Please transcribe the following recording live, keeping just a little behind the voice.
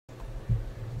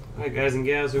Alright guys and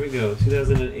gals, here we go.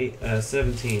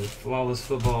 2017 Flawless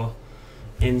Football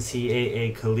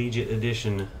NCAA Collegiate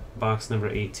Edition, box number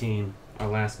 18, our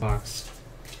last box.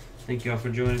 Thank you all for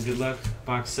joining. Good luck.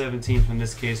 Box 17 from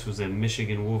this case was a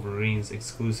Michigan Wolverines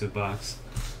exclusive box,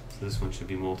 so this one should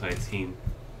be multi-team.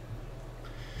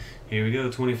 Here we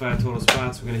go, 25 total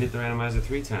spots. We're going to hit the randomizer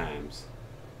 3 times.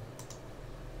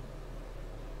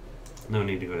 No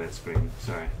need to go to that screen.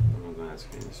 Sorry, I'm going to go to that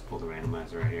screen. Just pull the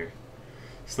randomizer right here.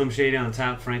 Slim Shady on the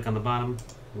top, Frank on the bottom.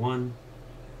 1,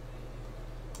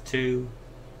 2.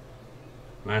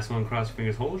 Last one, cross your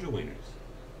fingers, hold your winners.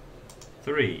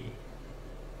 3.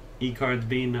 E-cards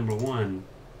being number 1.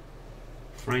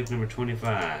 Frank number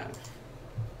 25.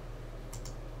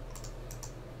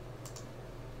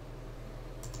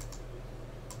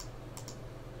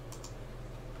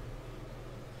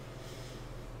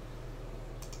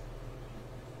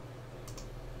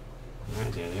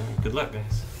 Alright, there they are. Good luck,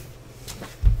 guys.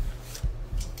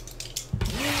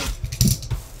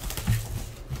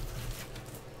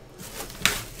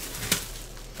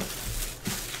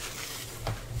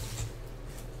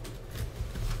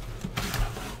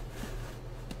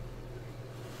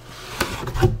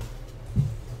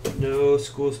 No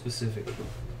school specific.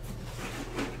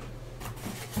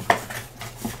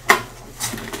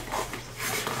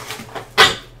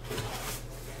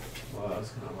 Wow,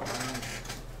 that's kind of loud.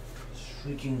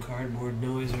 Shrieking cardboard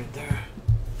noise right there.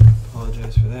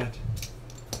 Apologize for that.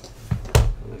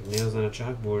 Like nails on a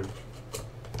chalkboard.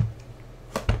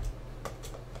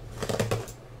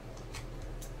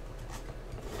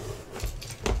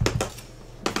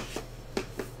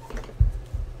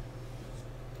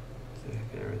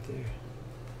 Right there.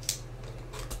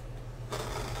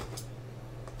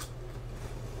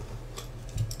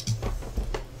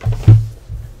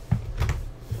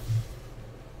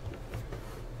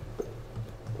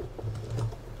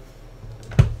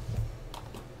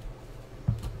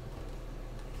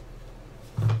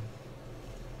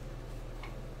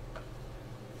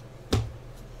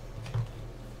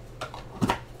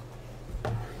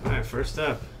 All right, first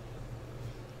up,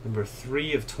 number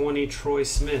 3 of 20, Troy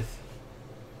Smith.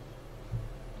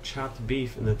 Chopped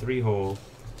beef in the 3-hole.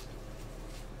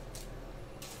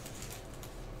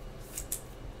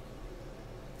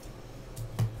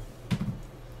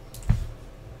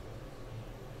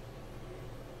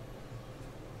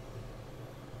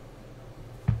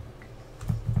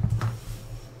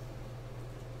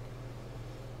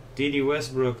 D.D.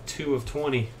 Westbrook, 2 of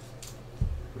 20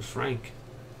 for Frank.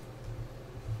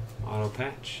 Auto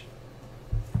patch.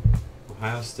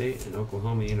 Ohio State and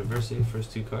Oklahoma University,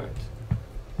 first 2 cards.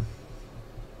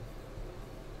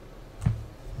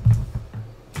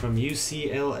 From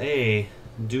UCLA,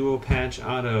 dual patch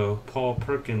auto, Paul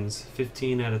Perkins,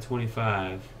 15 out of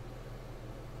 25.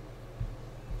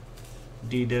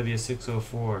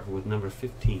 DW604 with number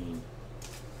 15.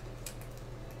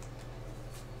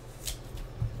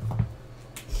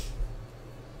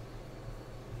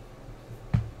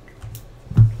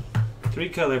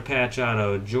 Three-color patch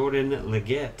auto, Jordan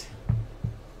Leggett,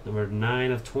 number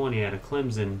 9 of 20 out of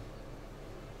Clemson.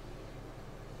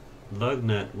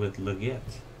 Lugnut with Leggett.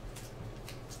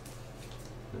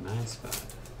 The 9 spot.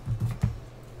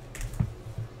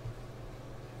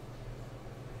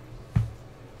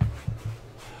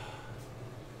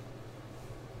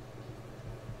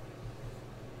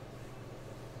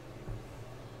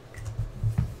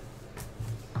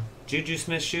 Juju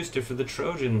Smith-Schuster for the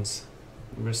Trojans.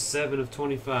 Number 7 of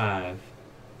 25.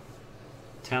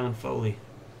 Talon Foley.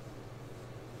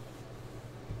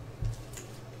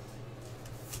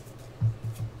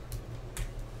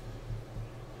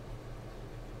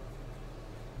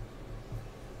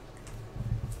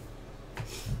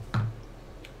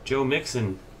 Joe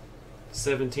Mixon,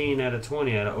 17 out of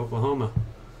 20 out of Oklahoma.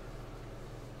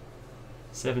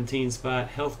 17 spot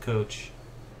health coach.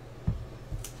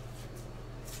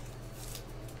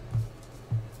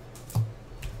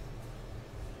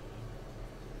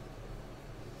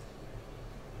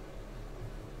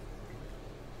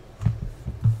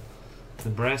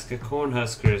 Nebraska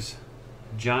Cornhuskers,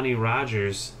 Johnny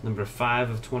Rogers, number 5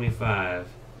 of 25.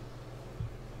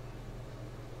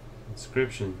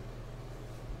 Inscription.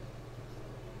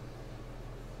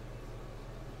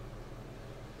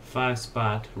 Five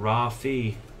spot raw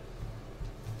fee.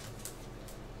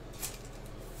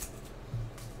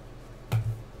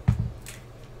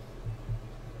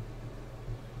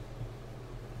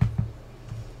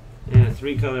 And a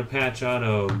 3-color patch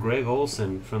auto, Greg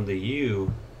Olson from the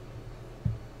U.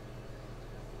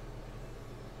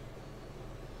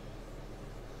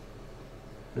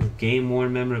 That's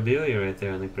game-worn memorabilia right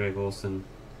there on the Greg Olson.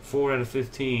 4 out of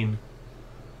 15.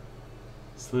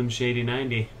 It's Slim Shady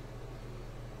 90.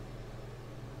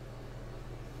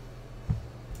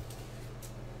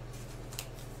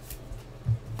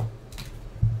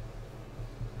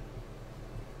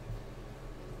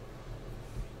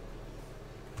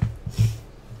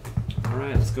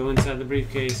 Alright, let's go inside the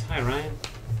briefcase. Hi, Ryan.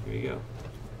 Here you go.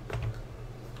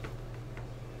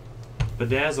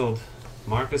 Bedazzled.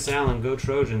 Marcus Allen, go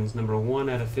Trojans. Number 1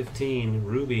 out of 15.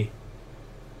 Ruby.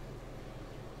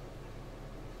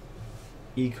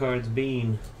 E-Cards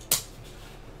Bean.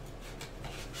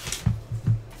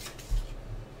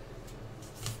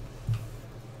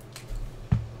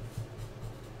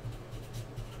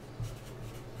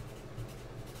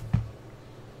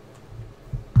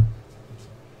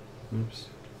 Oops.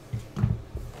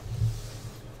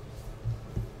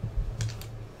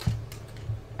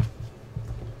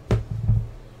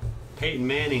 Peyton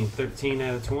Manning, 13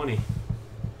 out of 20.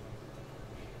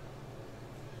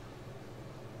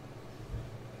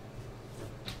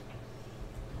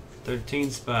 Thirteen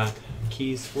spot.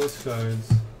 Keys Sports Cards.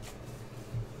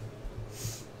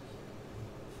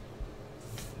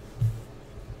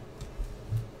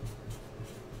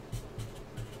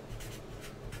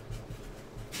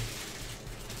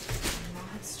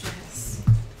 Not stress.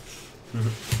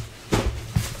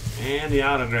 And the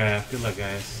autograph. Good luck,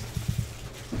 guys.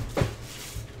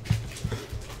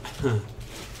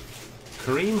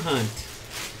 Kareem Hunt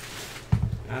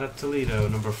out of Toledo,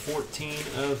 number 14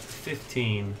 of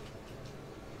 15.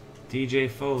 DJ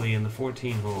Foley in the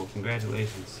 14 hole.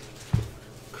 Congratulations.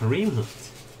 Kareem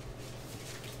Hunt.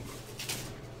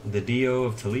 The DO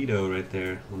of Toledo right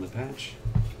there on the patch.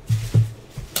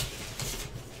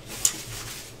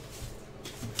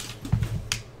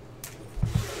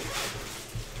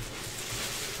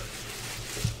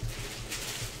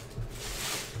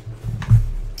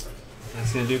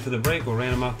 That's going to do it for the break. We'll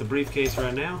random off the briefcase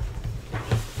right now.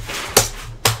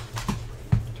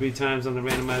 3 times on the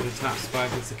randomizer, top spot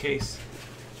gets the case.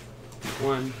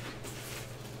 1,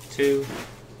 2,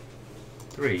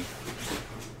 3.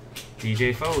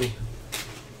 DJ Foley.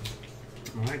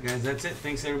 Alright guys, that's it.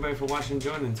 Thanks everybody for watching and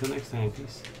joining. Until next time,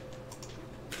 peace.